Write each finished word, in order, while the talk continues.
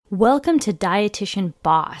Welcome to Dietitian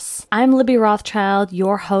Boss. I'm Libby Rothschild,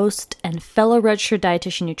 your host and fellow registered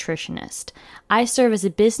dietitian nutritionist. I serve as a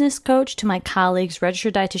business coach to my colleagues,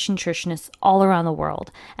 registered dietitian nutritionists all around the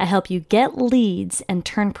world. I help you get leads and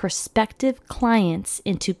turn prospective clients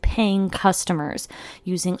into paying customers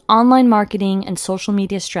using online marketing and social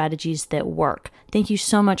media strategies that work. Thank you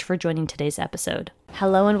so much for joining today's episode.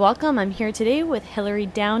 Hello and welcome. I'm here today with Hilary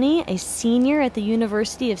Downey, a senior at the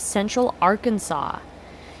University of Central Arkansas.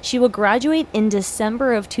 She will graduate in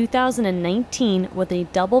December of 2019 with a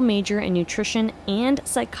double major in nutrition and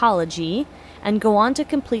psychology and go on to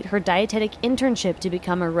complete her dietetic internship to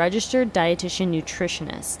become a registered dietitian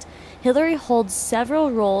nutritionist. Hilary holds several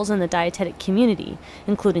roles in the dietetic community,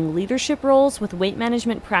 including leadership roles with weight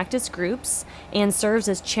management practice groups, and serves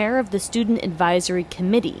as chair of the Student Advisory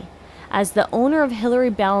Committee. As the owner of Hilary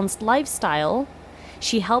Balanced Lifestyle,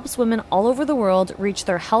 she helps women all over the world reach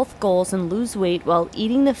their health goals and lose weight while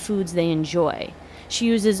eating the foods they enjoy. She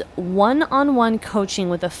uses one-on-one coaching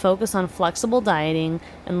with a focus on flexible dieting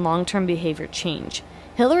and long-term behavior change.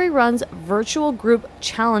 Hilary runs virtual group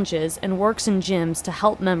challenges and works in gyms to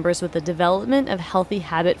help members with the development of healthy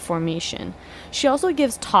habit formation. She also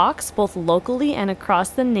gives talks both locally and across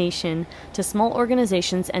the nation to small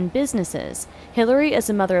organizations and businesses. Hilary is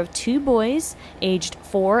a mother of 2 boys, aged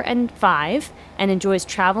 4 and 5, and enjoys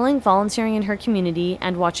traveling, volunteering in her community,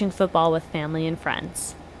 and watching football with family and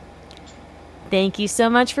friends. Thank you so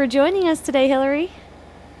much for joining us today, Hilary.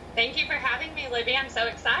 Thank you for having me, Libby. I'm so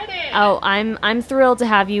excited. Oh, I'm thrilled to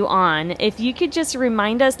have you on. If you could just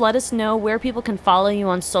remind us, let us know where people can follow you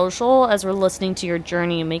on social as we're listening to your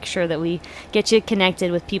journey, and make sure that we get you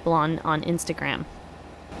connected with people on Instagram.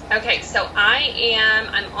 Okay, so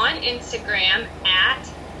I'm on Instagram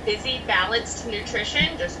at Busy Balanced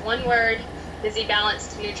Nutrition, just one word, Busy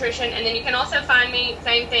Balanced Nutrition. And then you can also find me,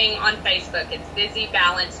 same thing, on Facebook. It's Busy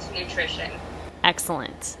Balanced Nutrition.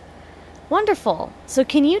 Excellent. Wonderful. So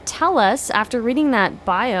can you tell us, after reading that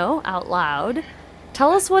bio out loud,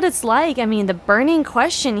 tell us what it's like? I mean, the burning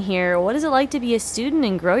question here, what is it like to be a student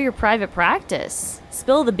and grow your private practice?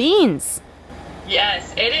 Spill the beans.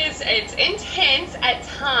 Yes, it is. It's intense at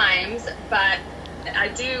times, but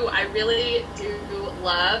I really do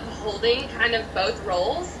love holding kind of both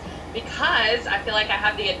roles, because I feel like I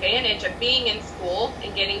have the advantage of being in school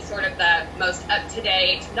and getting sort of the most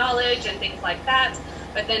up-to-date knowledge and things like that,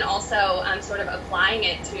 but then also sort of applying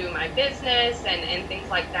it to my business and things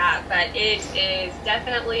like that. But it is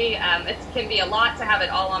definitely, it can be a lot to have it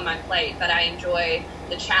all on my plate, but I enjoy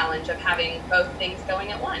the challenge of having both things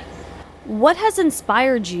going at once. What has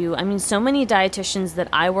inspired you? I mean, so many dietitians that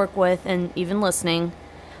I work with and even listening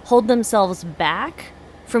hold themselves back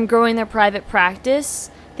from growing their private practice.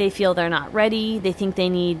 They feel they're not ready. They think they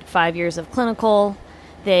need 5 years of clinical.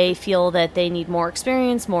 They feel that they need more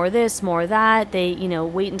experience, more this, more that. They,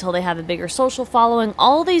 wait until they have a bigger social following.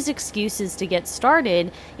 All these excuses to get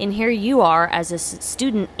started. And here you are as a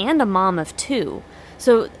student and a mom of 2.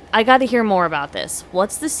 So I got to hear more about this.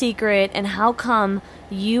 What's the secret, and how come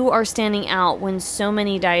you are standing out when so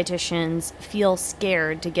many dietitians feel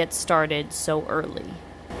scared to get started so early?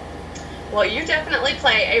 Well, you definitely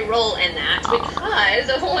play a role in that,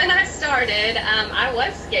 because when I started, I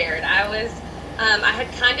was scared. I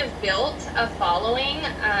had kind of built a following.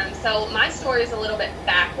 So my story is a little bit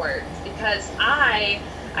backwards, because I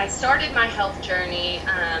started my health journey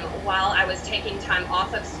while I was taking time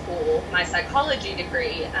off of school, my psychology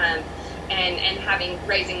degree, and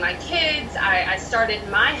raising my kids. I started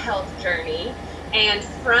my health journey. And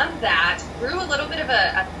from that, grew a little bit of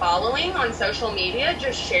a following on social media,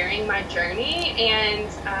 just sharing my journey, and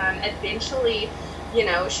eventually,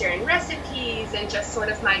 sharing recipes and just sort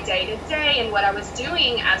of my day-to-day and what I was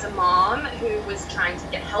doing as a mom who was trying to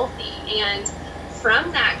get healthy. And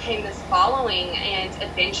from that came this following, and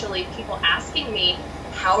eventually people asking me,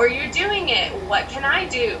 how are you doing it? What can I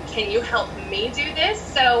do? Can you help me do this?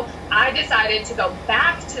 So I decided to go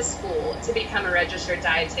back to school to become a registered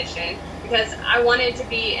dietitian, because I wanted to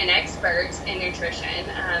be an expert in nutrition.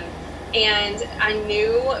 And I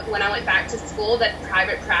knew when I went back to school that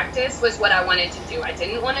private practice was what I wanted to do. I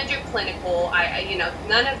didn't want to do clinical,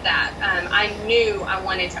 none of that. I knew I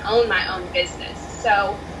wanted to own my own business.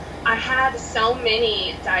 So I had so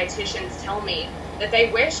many dietitians tell me that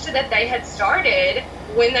they wished that they had started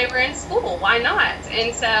when they were in school. Why not?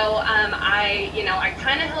 And so I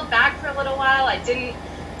kind of held back for a little while. I didn't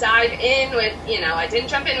dive in with, I didn't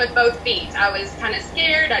jump in with both feet. I was kind of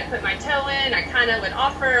scared. I'd put my toe in. I kind of would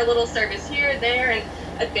offer a little service here, there, and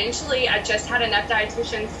eventually I just had enough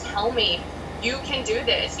dietitians tell me you can do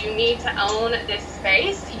this. You need to own this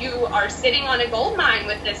space. You are sitting on a gold mine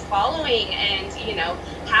with this following and,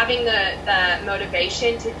 having the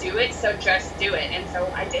motivation to do it. So just do it. And so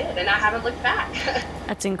I did, and I haven't looked back.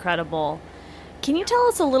 That's incredible. Can you tell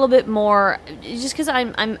us a little bit more, just because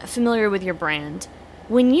I'm familiar with your brand?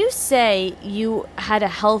 When you say you had a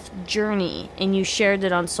health journey and you shared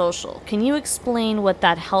it on social, can you explain what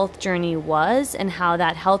that health journey was and how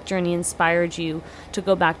that health journey inspired you to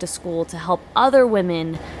go back to school to help other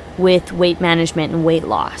women with weight management and weight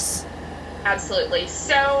loss? Absolutely.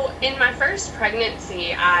 So in my first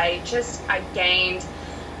pregnancy, I gained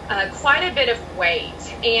quite a bit of weight.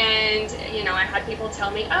 And, I had people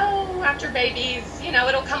tell me, oh, after babies,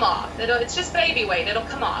 it'll come off. It's just baby weight. It'll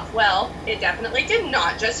come off. Well, it definitely did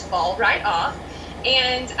not just fall right off.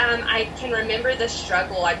 And I can remember the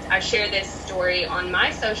struggle. I share this story on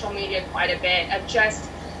my social media quite a bit of just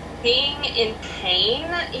being in pain.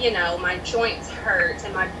 My joints hurt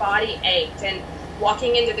and my body ached, and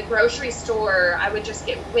walking into the grocery store, I would just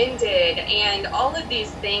get winded, and all of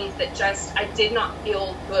these things that just, I did not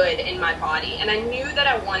feel good in my body. And I knew that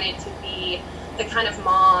I wanted to be the kind of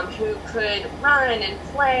mom who could run and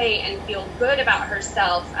play and feel good about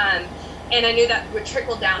herself. And I knew that would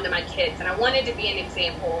trickle down to my kids. And I wanted to be an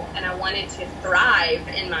example, and I wanted to thrive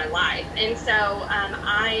in my life. And so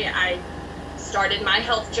I started my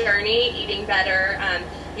health journey, eating better,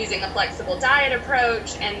 using a flexible diet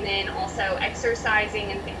approach, and then also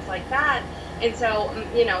exercising and things like that. And so,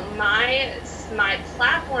 my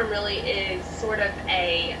platform really is sort of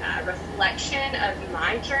a reflection of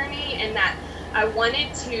my journey, in that I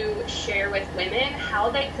wanted to share with women how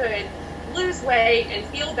they could lose weight and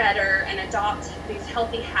feel better and adopt these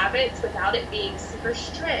healthy habits without it being super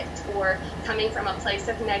strict or coming from a place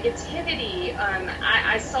of negativity.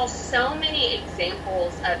 I saw so many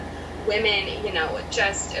examples of women,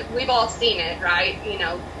 we've all seen it, right?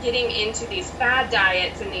 Getting into these fad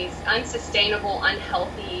diets and these unsustainable,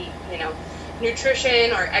 unhealthy,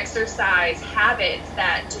 nutrition or exercise habits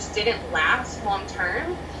that just didn't last long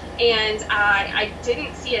term. And I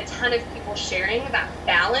didn't see a ton of people sharing that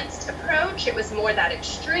balanced approach. It was more that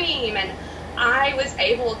extreme. And I was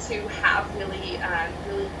able to have really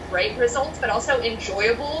great results, but also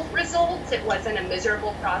enjoyable results. It wasn't a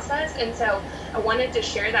miserable process. And so I wanted to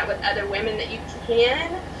share that with other women, that you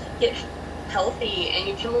can get healthy and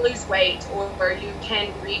you can lose weight, or you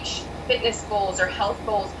can reach fitness goals or health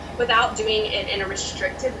goals without doing it in a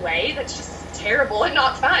restrictive way that's just terrible and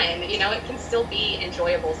not fun. It can still be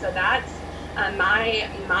enjoyable. So that's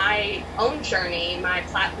my own journey. My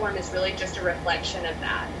platform is really just a reflection of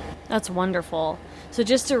that. That's wonderful. So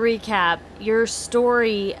just to recap, your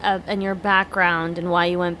story and your background and why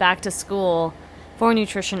you went back to school for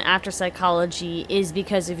nutrition after psychology is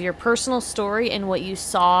because of your personal story and what you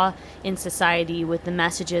saw in society with the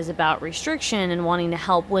messages about restriction and wanting to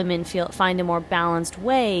help women find a more balanced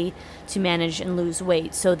way to manage and lose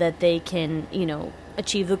weight so that they can,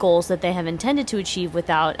 achieve the goals that they have intended to achieve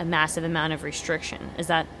without a massive amount of restriction. Is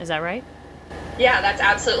that right? Yeah, that's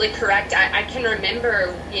absolutely correct. I can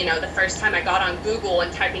remember, the first time I got on Google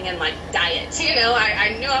and typing in diet,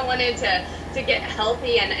 I knew I wanted to get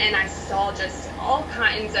healthy, and I saw just all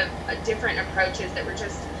kinds of different approaches that were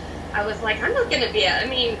just, I was like, I'm not going to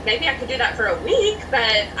maybe I could do that for a week,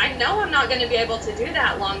 but I know I'm not going to be able to do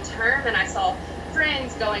that long term. And I saw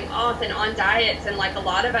friends going off and on diets, and like a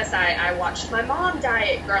lot of us, I watched my mom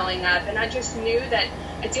diet growing up, and I just knew that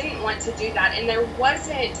I didn't want to do that. And there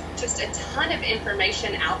wasn't just a ton of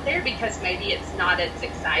information out there, because maybe it's not as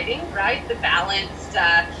exciting, right? The balanced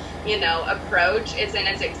approach isn't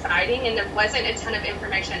as exciting, and there wasn't a ton of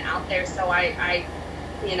information out there. So I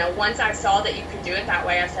once I saw that you could do it that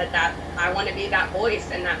way, I said that I want to be that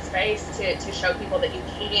voice in that space to show people that you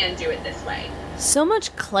can do it this way. So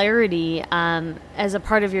much clarity as a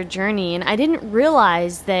part of your journey, and I didn't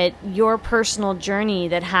realize that your personal journey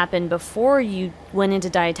that happened before you went into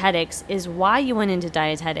dietetics is why you went into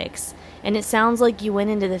dietetics. And it sounds like you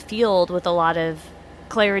went into the field with a lot of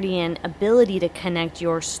clarity and ability to connect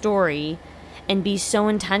your story and be so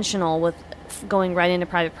intentional with going right into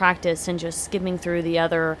private practice and just skimming through the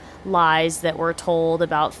other lies that we're told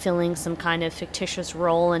about filling some kind of fictitious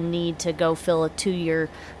role and need to go fill a 2-year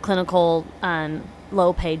clinical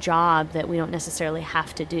low-pay job that we don't necessarily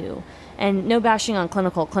have to do. And no bashing on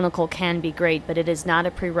clinical. Clinical can be great, but it is not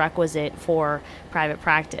a prerequisite for private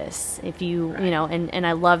practice. If you, and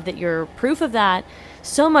I love that you're proof of that,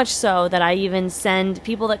 so much so that I even send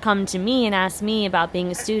people that come to me and ask me about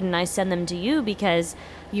being a student, I send them to you because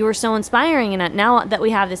you were so inspiring. And now that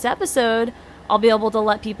we have this episode, I'll be able to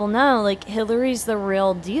let people know, Hilary's the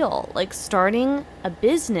real deal. Starting a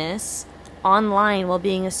business online while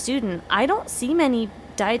being a student. I don't see many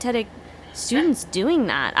dietetic students doing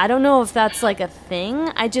that. I don't know if that's like a thing.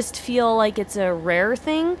 I just feel like it's a rare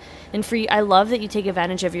thing. And for you, I love that you take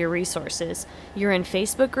advantage of your resources. You're in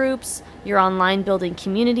Facebook groups, you're online building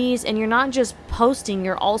communities, and you're not just posting,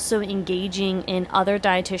 you're also engaging in other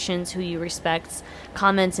dietitians who you respect's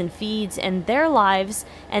comments and feeds and their lives.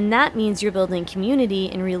 And that means you're building community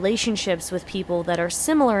and relationships with people that are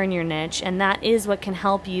similar in your niche. And that is what can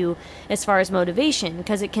help you as far as motivation,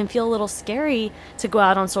 because it can feel a little scary to go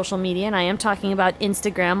out on social media. And I am talking about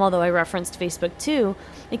Instagram, although I referenced Facebook too.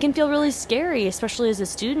 It can feel really scary, especially as a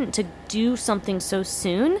student, to do something so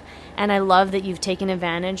soon. And I love that you've taken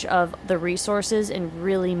advantage of the resources and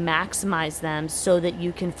really maximize them so that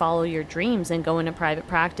you can follow your dreams and go into private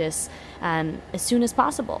practice as soon as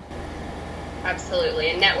possible.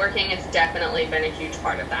 Absolutely. And networking has definitely been a huge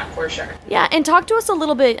part of that, for sure. Yeah, and talk to us a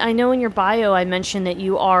little bit. I know in your bio I mentioned that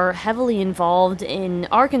you are heavily involved in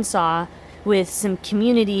Arkansas with some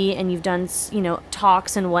community, and you've done,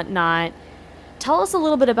 talks and whatnot. Tell us a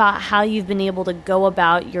little bit about how you've been able to go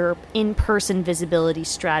about your in-person visibility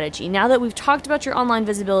strategy. Now that we've talked about your online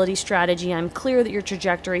visibility strategy, I'm clear that your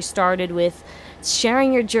trajectory started with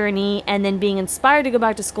sharing your journey and then being inspired to go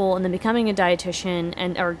back to school and then becoming a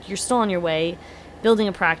dietitian, or you're still on your way, building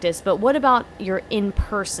a practice. But what about your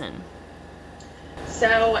in-person?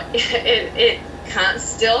 So it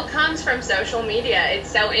still comes from social media. It's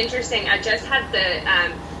so interesting. I just had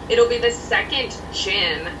it'll be the second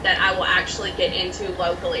gym that I will actually get into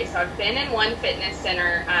locally. So I've been in one fitness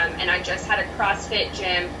center, and I just had a CrossFit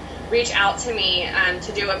gym reach out to me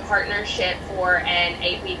to do a partnership for an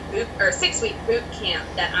 6-week boot camp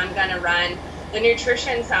that I'm going to run the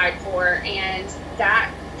nutrition side for. And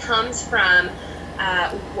that comes from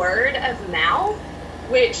word of mouth,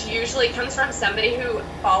 which usually comes from somebody who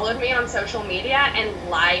followed me on social media and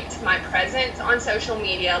liked my presence on social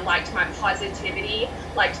media, liked my positivity,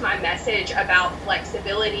 liked my message about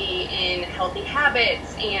flexibility in healthy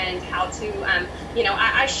habits and how to,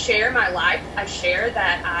 I share my life. I share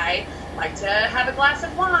that I like to have a glass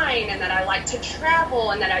of wine and that I like to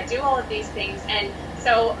travel and that I do all of these things. And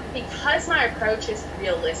so because my approach is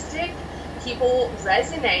realistic, people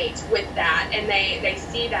resonate with that and they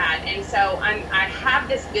see that. And so I have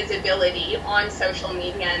this visibility on social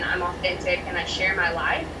media, and I'm authentic and I share my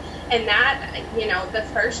life. And that, the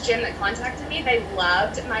first gym that contacted me, they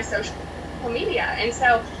loved my social media. And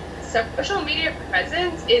so social media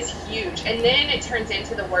presence is huge. And then it turns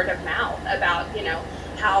into the word of mouth about,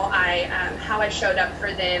 how I showed up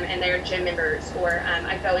for them and their gym members, or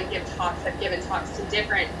I go and give talks. I've given talks to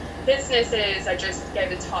different businesses. I just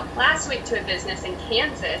gave a talk last week to a business in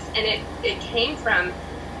Kansas, and it came from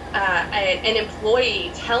an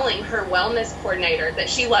employee telling her wellness coordinator that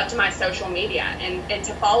she loved my social media and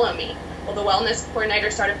to follow me. Well, the wellness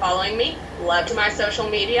coordinator started following me, loved my social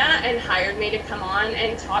media, and hired me to come on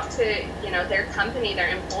and talk to their company,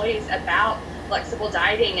 their employees, about flexible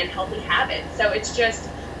dieting and healthy habits. So it's just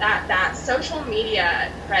that social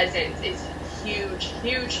media presence is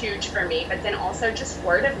huge for me. But then also just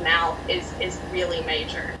word of mouth is really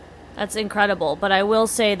major. That's incredible. But I will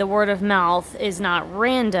say the word of mouth is not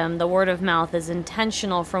random. The word of mouth is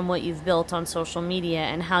intentional from what you've built on social media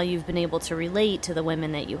and how you've been able to relate to the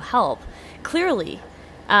women that you help. Clearly.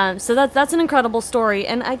 So that's an incredible story.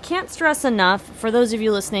 And I can't stress enough, for those of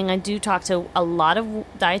you listening, I do talk to a lot of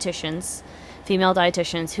dietitians, female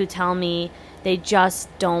dietitians, who tell me they just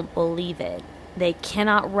don't believe it. They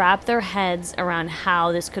cannot wrap their heads around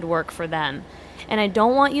how this could work for them. And I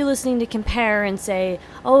don't want you listening to compare and say,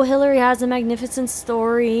 oh, Hilary has a magnificent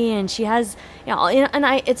story and she has,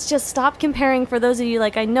 it's just stop comparing. For those of you,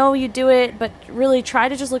 I know you do it, but really try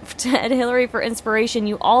to just look at Hilary for inspiration.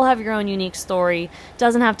 You all have your own unique story. It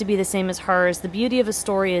doesn't have to be the same as hers. The beauty of a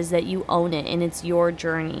story is that you own it and it's your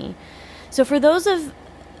journey. So for those of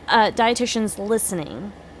dietitians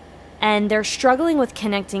listening, and they're struggling with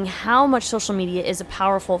connecting how much social media is a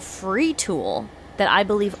powerful free tool that I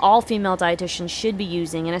believe all female dietitians should be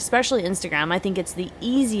using, and especially Instagram. I think it's the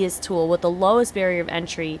easiest tool with the lowest barrier of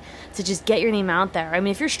entry to just get your name out there. I mean,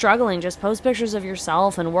 if you're struggling, just post pictures of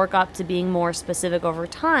yourself and work up to being more specific over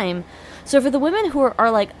time. So for the women who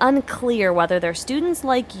are unclear whether they're students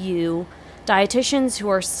like you, dietitians who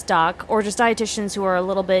are stuck, or just dietitians who are a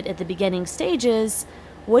little bit at the beginning stages,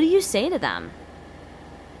 what do you say to them?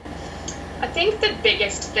 I think the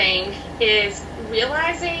biggest thing is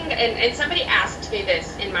realizing, and somebody asked me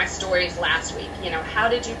this in my stories last week, how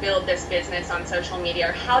did you build this business on social media,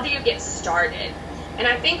 or how do you get started? And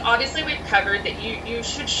I think obviously we've covered that you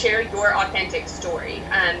should share your authentic story.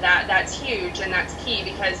 That's huge and that's key,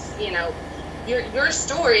 because, your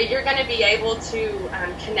story, you're going to be able to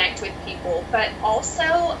connect with people. But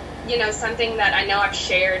also, something that I know I've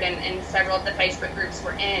shared in several of the Facebook groups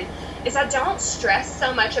we're in is I don't stress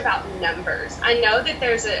so much about numbers. I know that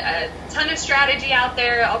there's a ton of strategy out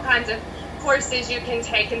there, all kinds of courses you can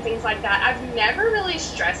take and things like that. I've never really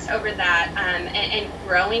stressed over that and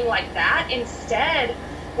growing like that. Instead,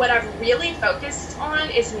 what I've really focused on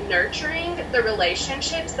is nurturing the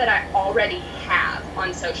relationships that I already have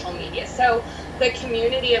on social media. So the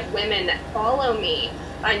community of women that follow me,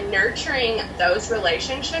 by nurturing those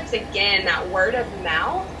relationships, again, that word of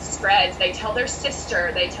mouth spreads. They tell their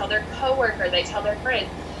sister, they tell their coworker, they tell their friend.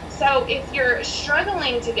 So if you're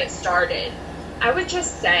struggling to get started, I would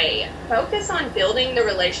just say focus on building the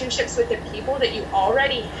relationships with the people that you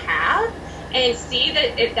already have, and see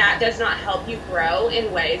that if that does not help you grow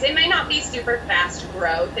in ways, it may not be super fast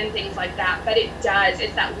growth and things like that, but it does.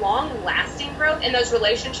 It's that long lasting growth and those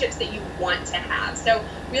relationships that you want to have. So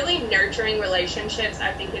really nurturing relationships,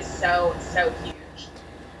 I think, is so huge.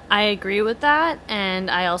 I agree with that.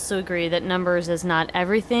 And I also agree that numbers is not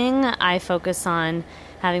everything. I focus on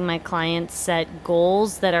having my clients set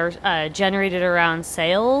goals that are generated around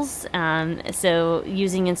sales. So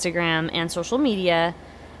using Instagram and social media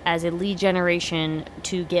as a lead generation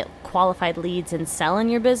to get qualified leads and sell in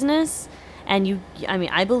your business. And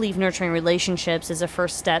I believe nurturing relationships is a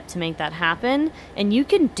first step to make that happen. And you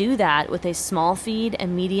can do that with a small feed, a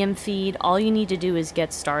medium feed. All you need to do is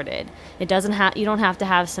get started. You don't have to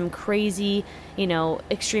have some crazy,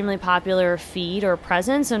 extremely popular feed or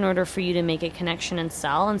presence in order for you to make a connection and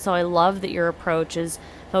sell. And so I love that your approach is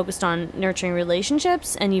focused on nurturing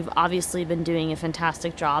relationships, and you've obviously been doing a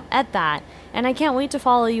fantastic job at that. And I can't wait to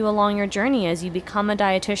follow you along your journey as you become a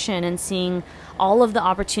dietitian and seeing all of the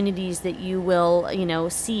opportunities that you will,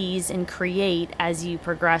 seize and create as you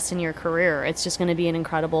progress in your career. It's just going to be an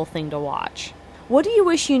incredible thing to watch. What do you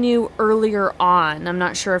wish you knew earlier on? I'm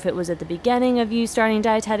not sure if it was at the beginning of you starting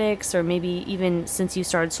dietetics, or maybe even since you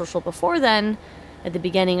started social before then, at the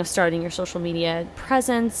beginning of starting your social media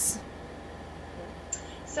presence.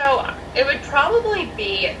 So it would probably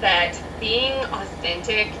be that being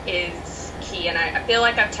authentic is key, and I feel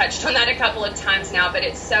like I've touched on that a couple of times now, but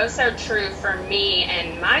it's so true for me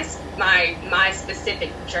and my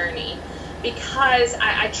specific journey, because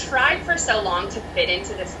I tried for so long to fit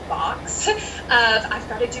into this box of I've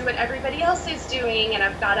got to do what everybody else is doing, and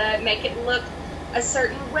I've got to make it look a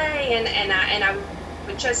certain way, and I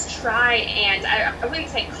would just try, and I wouldn't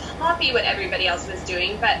say copy what everybody else was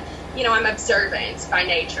doing, but I'm observant by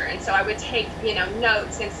nature, and so I would take,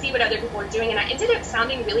 notes and see what other people were doing, and I ended up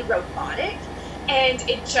sounding really robotic, and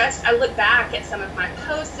I look back at some of my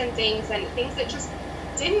posts and things that just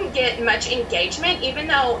didn't get much engagement, even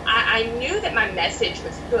though I knew that my message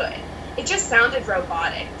was good. It just sounded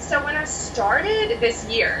robotic. So when I started this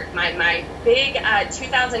year, my big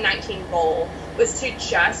 2019 goal was to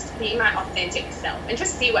just be my authentic self and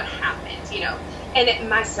just see what happened, And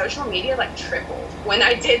my social media tripled when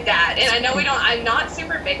I did that. And I know I'm not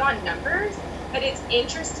super big on numbers, but it's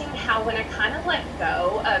interesting how when I kind of let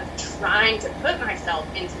go of trying to put myself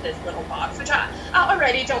into this little box, which I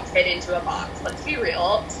already don't fit into a box, let's be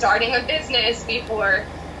real, starting a business before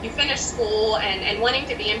you finish school and wanting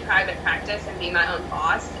to be in private practice and be my own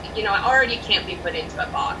boss, I already can't be put into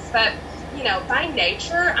a box. But by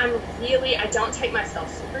nature, I don't take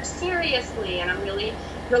myself super seriously, and I'm really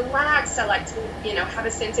relaxed. I like to, have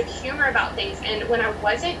a sense of humor about things. And when I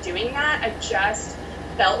wasn't doing that, I just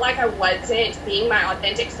felt like I wasn't being my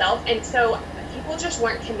authentic self. And so people just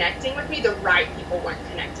weren't connecting with me. The right people weren't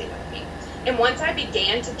connecting with me. And once I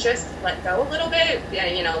began to just let go a little bit,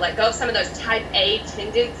 let go of some of those type A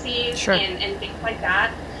tendencies, sure, and things like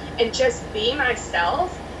that, and just be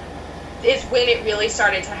myself, is when it really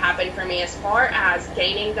started to happen for me as far as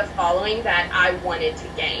gaining the following that I wanted to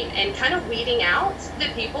gain, and kind of weeding out the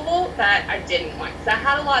people that I didn't want. Because I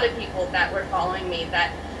had a lot of people that were following me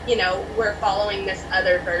that, were following this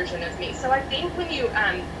other version of me. So I think when you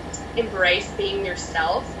embrace being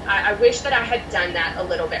yourself, I wish that I had done that a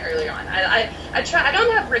little bit earlier on. I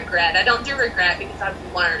don't have regret. I don't do regret because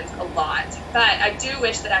I've learned a lot. But I do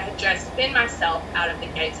wish that I had just been myself out of the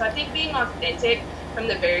gate. So I think being authentic from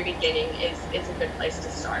the very beginning is a good place to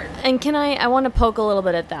start. And I want to poke a little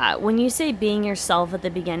bit at that. When you say being yourself at the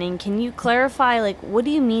beginning, can you clarify, what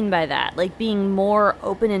do you mean by that? Being more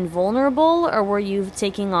open and vulnerable, or were you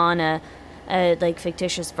taking on a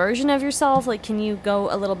fictitious version of yourself? Can you go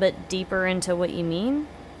a little bit deeper into what you mean?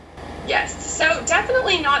 Yes, so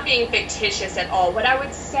definitely not being fictitious at all. What I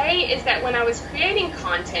would say is that when I was creating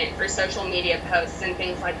content for social media posts and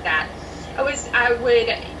things like that,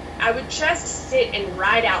 I would just sit and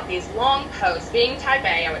write out these long posts. Being type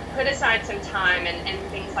A, I would put aside some time and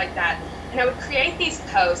things like that. And I would create these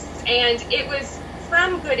posts, and it was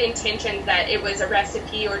from good intentions that it was a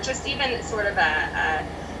recipe or just even sort of a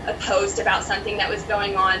post about something that was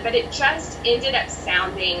going on, but it just ended up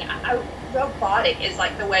sounding robotic is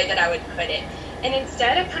like the way that I would put it. And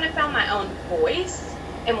instead I kind of found my own voice.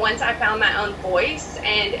 And once I found my own voice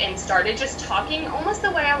and started just talking almost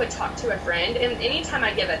the way I would talk to a friend, and anytime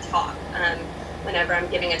I give a talk, whenever I'm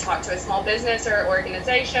giving a talk to a small business or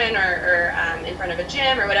organization or in front of a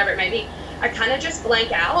gym or whatever it may be, I kind of just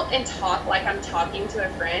blank out and talk like I'm talking to a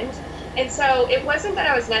friend. And so it wasn't that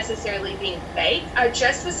I was necessarily being fake. I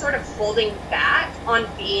just was sort of holding back on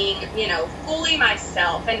being, fully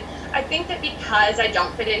myself. And I think that because I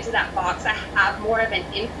don't fit into that box, I have more of an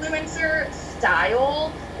influencer style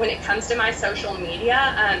when it comes to my social media.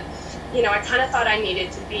 I kind of thought I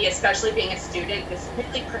needed to be, especially being a student, this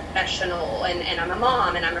really professional, and I'm a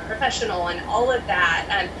mom and I'm a professional and all of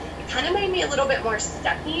that. It kind of made me a little bit more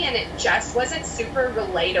stuffy, and it just wasn't super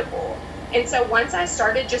relatable. And so once I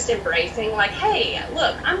started just embracing like, hey,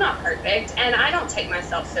 look, I'm not perfect and I don't take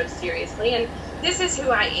myself so seriously, and this is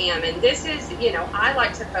who I am, and this is, I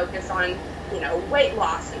like to focus on, weight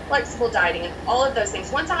loss and flexible dieting and all of those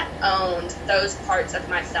things. Once I owned those parts of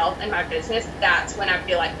myself and my business, that's when I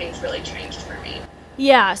feel like things really changed for me.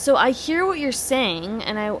 Yeah, so I hear what you're saying,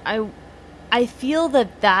 and I feel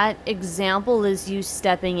that example is you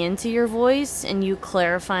stepping into your voice and you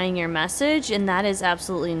clarifying your message, and that is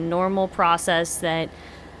absolutely normal process that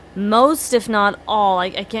most, if not all, I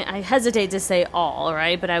hesitate to say all,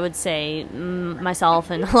 right? But I would say myself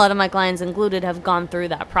and a lot of my clients included have gone through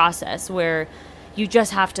that process where you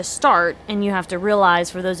just have to start, and you have to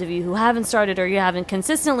realize, for those of you who haven't started or you haven't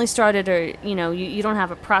consistently started, or you don't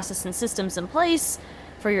have a process and systems in place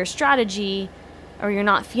for your strategy, or you're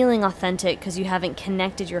not feeling authentic because you haven't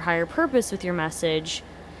connected your higher purpose with your message,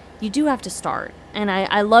 you do have to start. And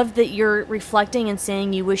I love that you're reflecting and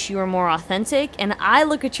saying you wish you were more authentic. And I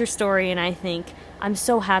look at your story and I think, I'm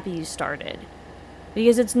so happy you started.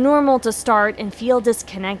 Because it's normal to start and feel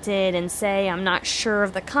disconnected and say, I'm not sure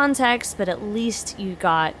of the context, but at least you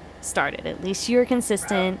got started. At least you're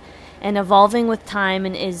consistent, and evolving with time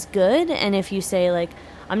and is good. And if you say, like,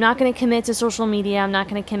 I'm not going to commit to social media, I'm not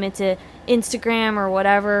going to commit to Instagram or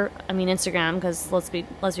whatever. I mean, Instagram, because let's be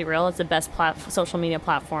real, it's the best social media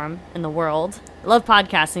platform in the world. I love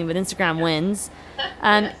podcasting, but Instagram wins.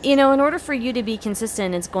 In order for you to be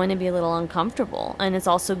consistent, it's going to be a little uncomfortable, and it's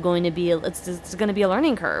also going to be it's going to be a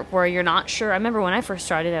learning curve where you're not sure. I remember when I first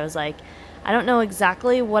started, I was like, I don't know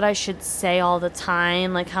exactly what I should say all the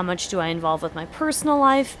time. Like, how much do I involve with my personal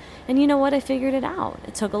life? And you know what? I figured it out.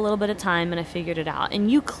 It took a little bit of time, and I figured it out. And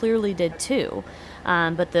you clearly did too.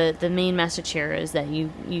 But the main message here is that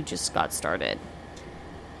you just got started.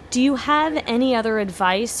 Do you have any other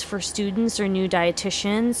advice for students or new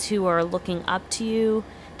dietitians who are looking up to you,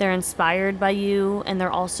 they're inspired by you, and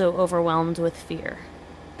they're also overwhelmed with fear?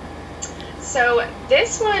 So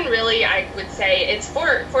this one really, I would say, it's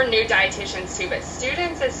for new dietitians too, but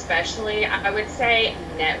students especially, I would say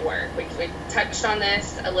network. We touched on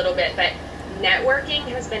this a little bit, but networking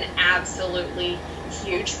has been absolutely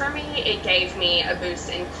huge for me. It gave me a boost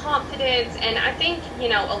in confidence, and I think,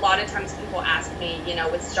 a lot of times people ask me,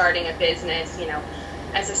 with starting a business,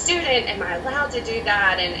 as a student, am I allowed to do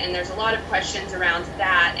that? And there's a lot of questions around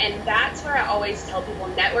that. And that's where I always tell people,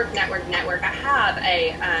 network. I have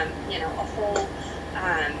a whole,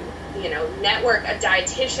 network of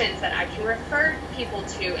dietitians that I can refer people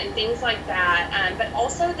to and things like that. But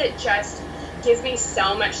also that just gives me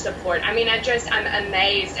so much support. I mean, I'm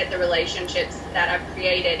amazed at the relationships that I've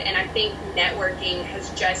created. And I think networking has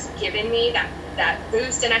just given me that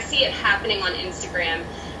boost. And I see it happening on Instagram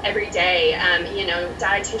every day,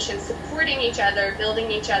 dietitians supporting each other, building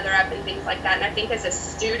each other up and things like that. And I think as a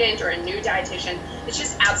student or a new dietitian, it's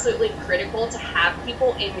just absolutely critical to have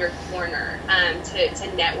people in your corner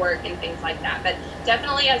to network and things like that. But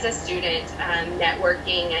definitely as a student,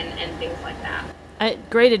 networking and things like that.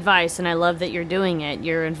 Great advice, and I love that you're doing it.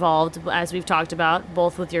 You're involved, as we've talked about,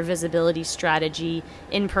 both with your visibility strategy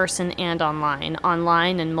in person and online.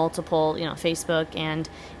 Online and multiple, Facebook and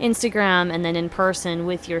Instagram, and then in person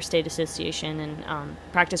with your state association and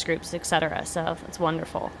practice groups, etc. So that's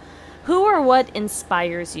wonderful. Who or what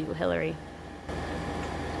inspires you, Hilary?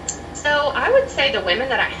 So I would say the women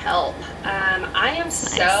that I help. I am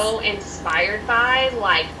so inspired by,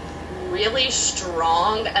 really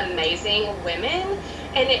strong, amazing women,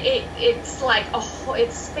 and it's like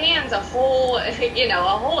it spans a whole, a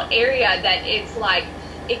whole area that it's like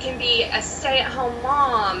it can be a stay-at-home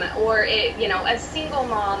mom, or a single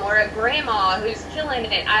mom, or a grandma who's killing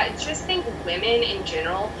it. I just think women in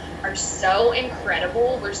general are so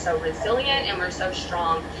incredible. We're so resilient and we're so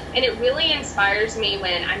strong. And it really inspires me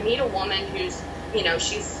when I meet a woman who's,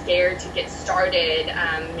 she's scared to get started,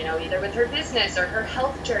 either with her business or her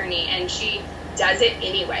health journey, and she does it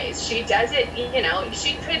anyways. She does it,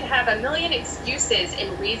 she could have a million excuses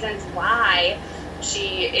and reasons why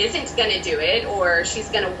she isn't going to do it, or she's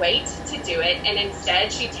going to wait to do it, and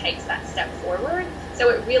instead she takes that step forward. So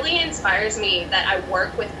it really inspires me that I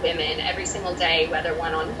work with women every single day, whether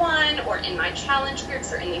one-on-one or in my challenge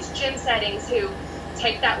groups or in these gym settings, who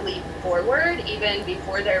take that leap forward even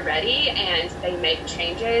before they're ready, and they make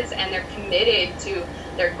changes, and they're committed to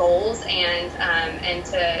their goals, and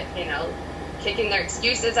to, kicking their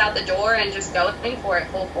excuses out the door and just going for it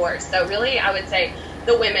full force. So really, I would say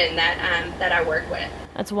the women that I work with.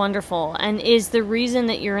 That's wonderful. And is the reason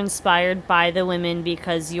that you're inspired by the women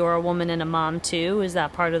because you're a woman and a mom too? Is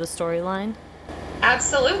that part of the storyline?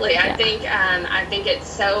 Absolutely. Yeah. I think it's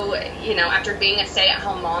so, after being a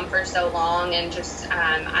stay-at-home mom for so long, and just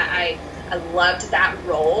I loved that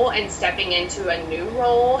role, and stepping into a new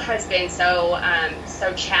role has been so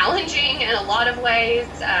challenging in a lot of ways.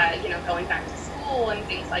 Going back to school and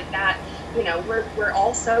things like that. We're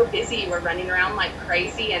all so busy. We're running around like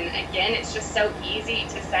crazy, and again, it's just so easy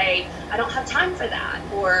to say, I don't have time for that,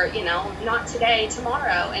 or not today,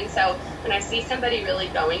 tomorrow. And so when I see somebody really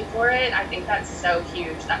going for it, I think that's so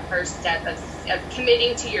huge. That first step of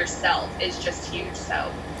committing to yourself is just huge.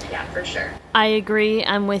 So yeah, for sure. I agree.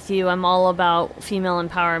 I'm with you. I'm all about female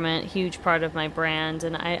empowerment, huge part of my brand.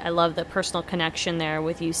 And I love the personal connection there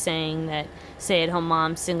with you saying that stay-at-home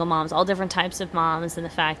moms, single moms, all different types of moms, and the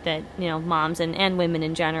fact that, moms and women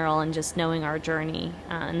in general, and just knowing our journey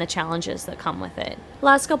and the challenges that come with it.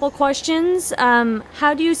 Last couple questions.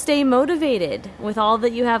 How do you stay motivated with all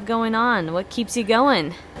that you have going on? What keeps you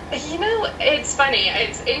going? It's funny.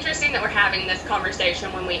 It's interesting that we're having this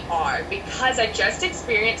conversation when we are, because I just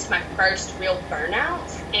experienced my first real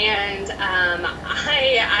burnout, and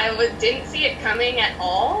I didn't see it coming at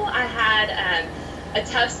all. I had a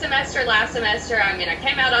tough semester last semester. I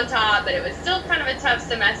came out on top, but it was still kind of a tough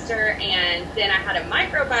semester. And then I had a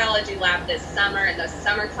microbiology lab this summer, and those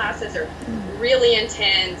summer classes are really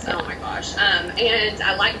intense. Oh my gosh. And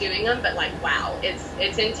I like doing them, but wow,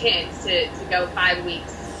 it's intense to go 5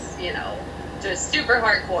 weeks, just super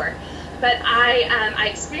hardcore. But I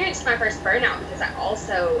experienced my first burnout because I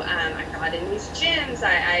also, I got in these gyms.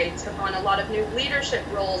 I took on a lot of new leadership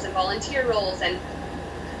roles and volunteer roles, and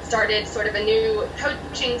started sort of a new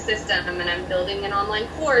coaching system, and I'm building an online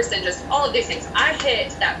course, and just all of these things. I hit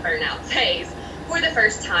that burnout phase for the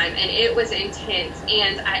first time, and it was intense,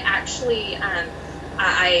 and I actually,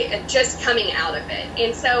 I just coming out of it.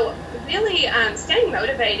 And so really staying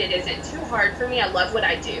motivated isn't too hard for me. I love what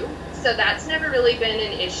I do, so that's never really been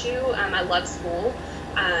an issue. I love school,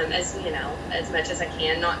 as much as I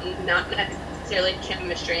can, not necessarily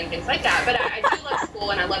chemistry and things like that, but I do love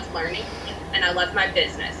school, and I love learning, and I love my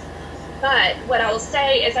business. But what I will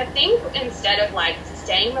say is, I think instead of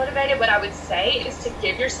staying motivated, what I would say is to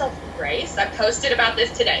give yourself grace. I posted about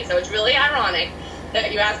this today, so it's really ironic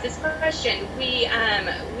that you asked this question. We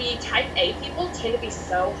type A people tend to be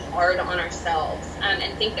so hard on ourselves,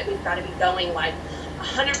 and think that we've got to be going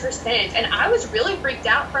 100%. And I was really freaked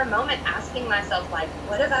out for a moment, asking myself,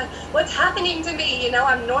 what's happening to me?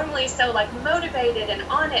 I'm normally so motivated and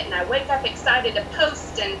on it, and I wake up excited to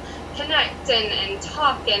post and connect and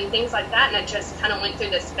talk and things like that. And I just kind of went through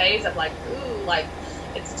this phase of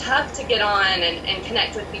it's tough to get on and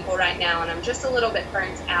connect with people right now, and I'm just a little bit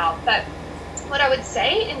burnt out. But what I would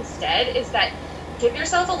say instead is that give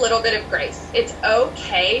yourself a little bit of grace. It's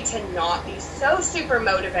okay to not be so super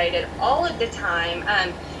motivated all of the time.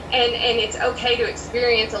 And it's okay to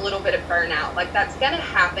experience a little bit of burnout. That's going to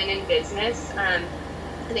happen in business. I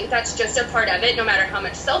think that's just a part of it, no matter how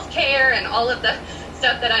much self-care and all of the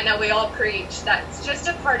stuff that I know we all preach. That's just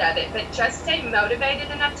a part of it. But just stay motivated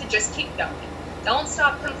enough to just keep going. Don't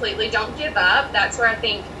stop completely. Don't give up. That's where I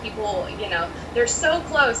think people, they're so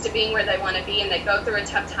close to being where they want to be, and they go through a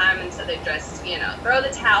tough time, and so they just, throw the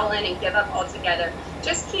towel in and give up altogether.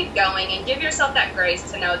 Just keep going and give yourself that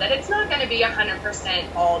grace to know that it's not going to be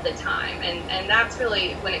 100% all the time. And that's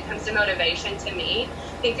really, when it comes to motivation, to me,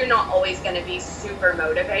 I think you're not always going to be super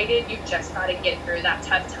motivated. You've just got to get through that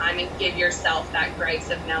tough time and give yourself that grace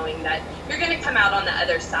of knowing that you're going to come out on the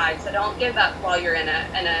other side. So don't give up while you're in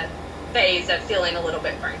a phase of feeling a little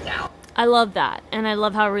bit burnt out. I love that, and I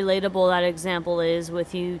love how relatable that example is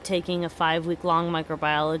with you taking a 5-week long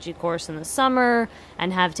microbiology course in the summer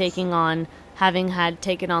and taking on having had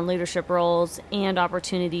taken on leadership roles and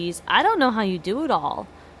opportunities. I don't know how you do it all.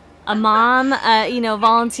 A mom,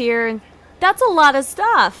 volunteer, that's a lot of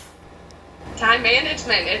stuff. Time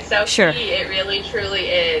management, it's so key. It really, truly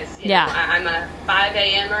is. I'm a 5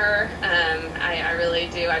 a.m.er. I really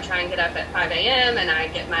do. I try and get up at 5 a.m. and I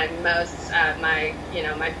get my my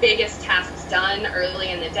biggest tasks done early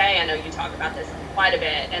in the day. I know you talk about this quite a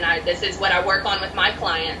bit, and this is what I work on with my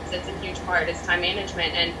clients. It's a huge part, is time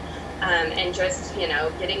management and just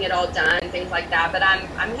getting it all done, things like that. But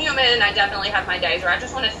I'm human. I definitely have my days where I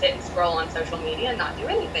just want to sit and scroll on social media and not do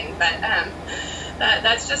anything. But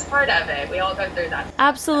that's just part of it. We all go through that.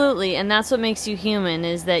 Absolutely. And that's what makes you human,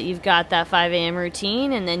 is that you've got that 5 a.m.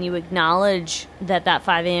 routine, and then you acknowledge that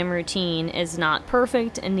 5 a.m. routine is not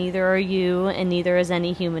perfect, and neither are you, and neither is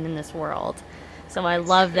any human in this world. So I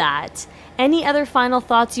love that. Any other final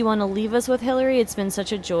thoughts you want to leave us with, Hilary? It's been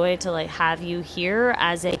such a joy to have you here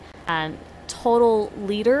as a total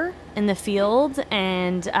leader in the field,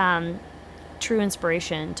 and true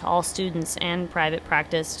inspiration to all students and private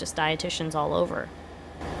practice, just dietitians all over.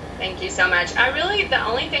 Thank you so much. The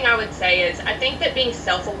only thing I would say is I think that being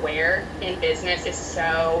self-aware in business is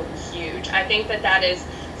so huge. I think that is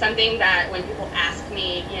something that when people ask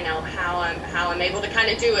me, how I'm able to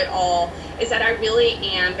kind of do it all, is that I really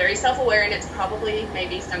am very self-aware, and it's probably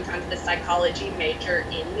maybe sometimes the psychology major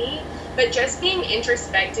in me, but just being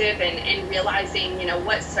introspective and realizing,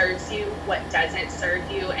 what serves you, what doesn't serve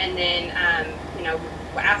you, and then,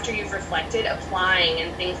 after you've reflected, applying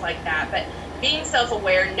and things like that. But being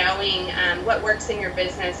self-aware, knowing what works in your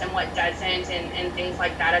business and what doesn't, and things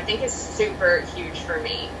like that, I think is super huge for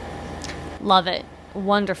me. Love it.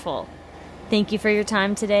 Wonderful. Thank you for your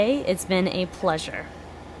time today. It's been a pleasure.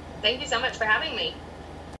 Thank you so much for having me.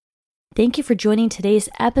 Thank you for joining today's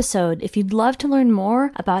episode. If you'd love to learn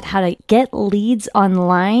more about how to get leads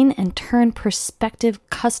online and turn prospective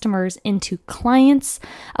customers into clients,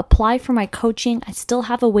 apply for my coaching. I still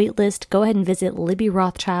have a wait list. Go ahead and visit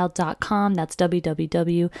LibbyRothschild.com. That's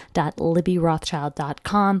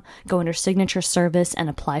www.libbyrothschild.com. Go under signature service and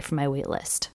apply for my wait list.